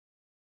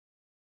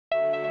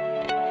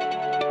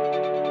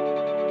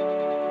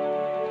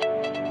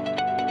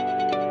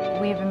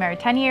We've been married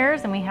 10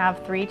 years and we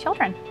have 3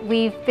 children.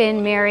 We've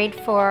been married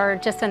for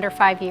just under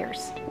 5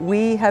 years.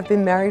 We have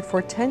been married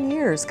for 10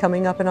 years,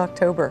 coming up in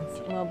October.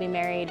 We'll be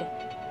married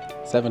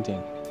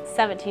 17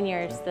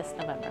 years this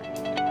November.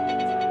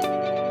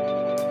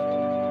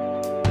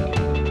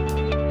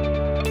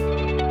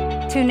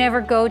 To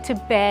never go to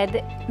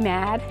bed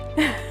mad.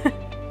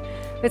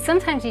 But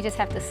sometimes you just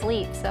have to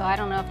sleep, so I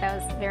don't know if that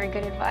was very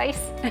good advice.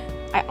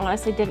 I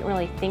honestly didn't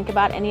really think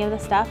about any of the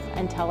stuff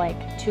until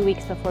like 2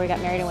 weeks before we got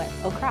married and went,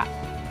 oh crap.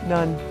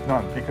 None.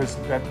 None, because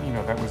that,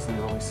 that was the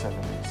early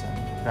 70s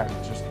and that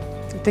just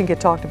Didn't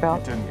get talked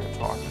about. it didn't get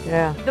talked.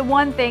 Yeah. The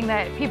one thing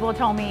that people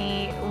told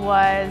me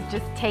was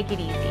just take it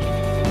easy.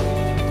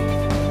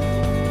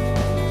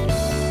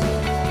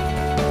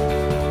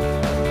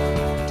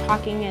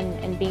 Talking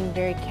and being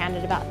very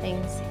candid about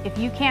things. If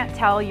you can't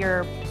tell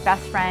your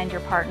best friend,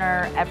 your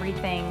partner,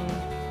 everything,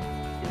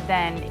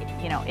 then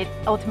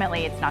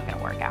ultimately it's not going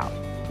to work out.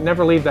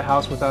 Never leave the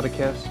house without a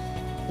kiss.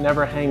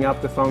 Never hang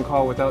up the phone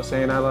call without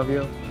saying I love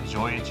you.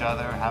 Enjoy each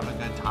other, have a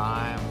good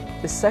time.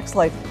 The sex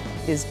life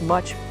is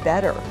much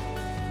better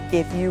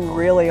if you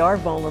really are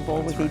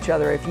vulnerable with each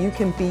other, if you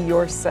can be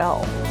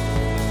yourself.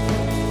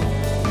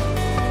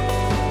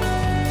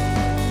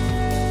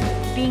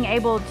 Being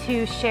able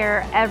to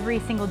share every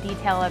single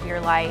detail of your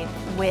life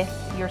with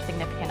your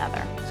significant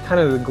other. It's kind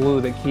of the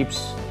glue that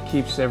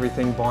keeps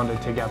everything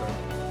bonded together.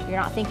 You're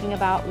not thinking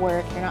about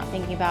work, you're not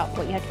thinking about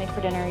what you have to make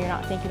for dinner, you're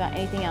not thinking about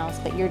anything else,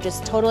 but you're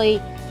just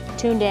totally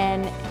tuned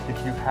in. If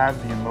you have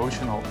the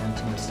emotional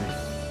intimacy,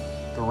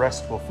 the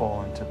rest will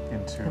fall into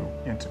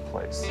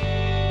place. Week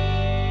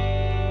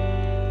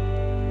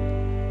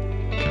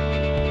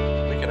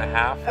and a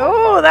half.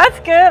 Oh, that's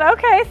good.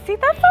 Okay, see,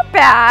 that's not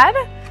bad.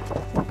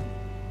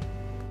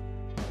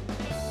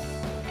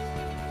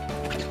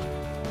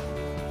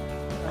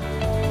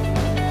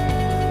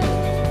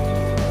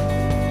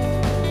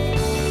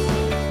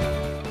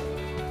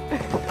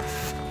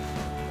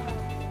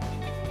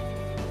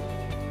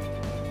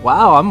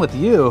 Wow, I'm with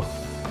you.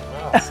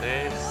 Oh, see,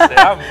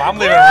 I'm leaving room in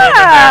there.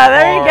 Yeah,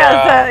 there you for,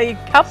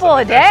 go. So a couple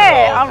a day.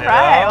 additional, All you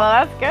right. know? Well,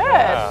 that's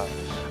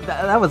good.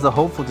 Yeah. That was a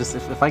hopeful, just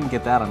if I can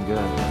get that, I'm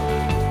good.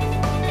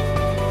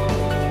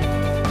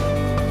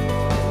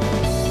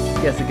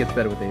 Yes, it gets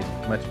better with age,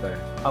 much better.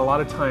 A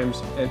lot of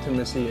times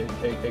intimacy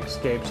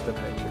escapes the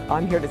picture.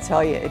 I'm here to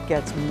tell you it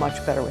gets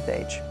much better with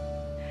age.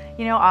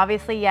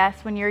 Obviously, yes,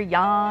 when you're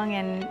young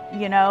and,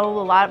 a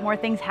lot more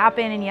things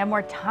happen and you have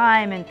more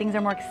time and things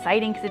are more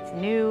exciting because it's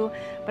new.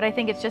 But I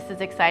think it's just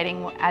as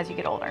exciting as you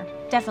get older.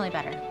 Definitely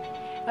better.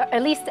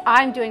 At least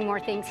I'm doing more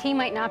things. He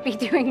might not be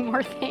doing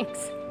more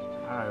things.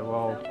 All right,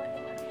 well,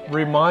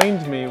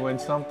 remind me when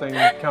something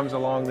comes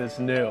along that's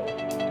new.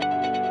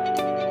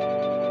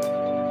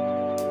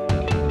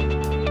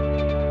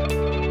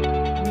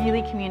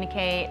 Really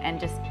communicate and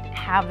just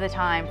have the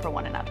time for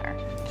one another.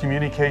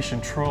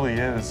 Communication truly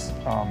is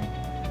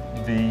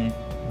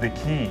the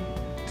key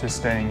to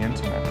staying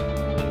intimate.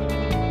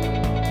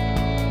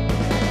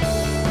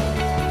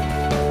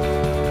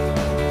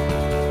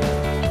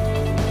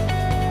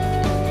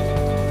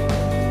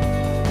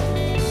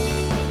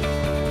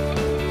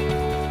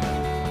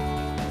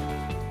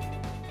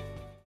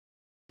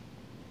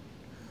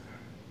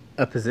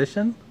 A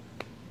position?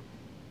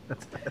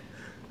 That's,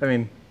 I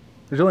mean,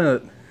 there's only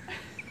a,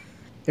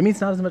 it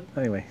means not as much,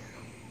 anyway.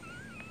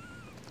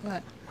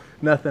 What?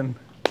 Nothing.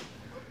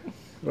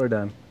 We're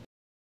done.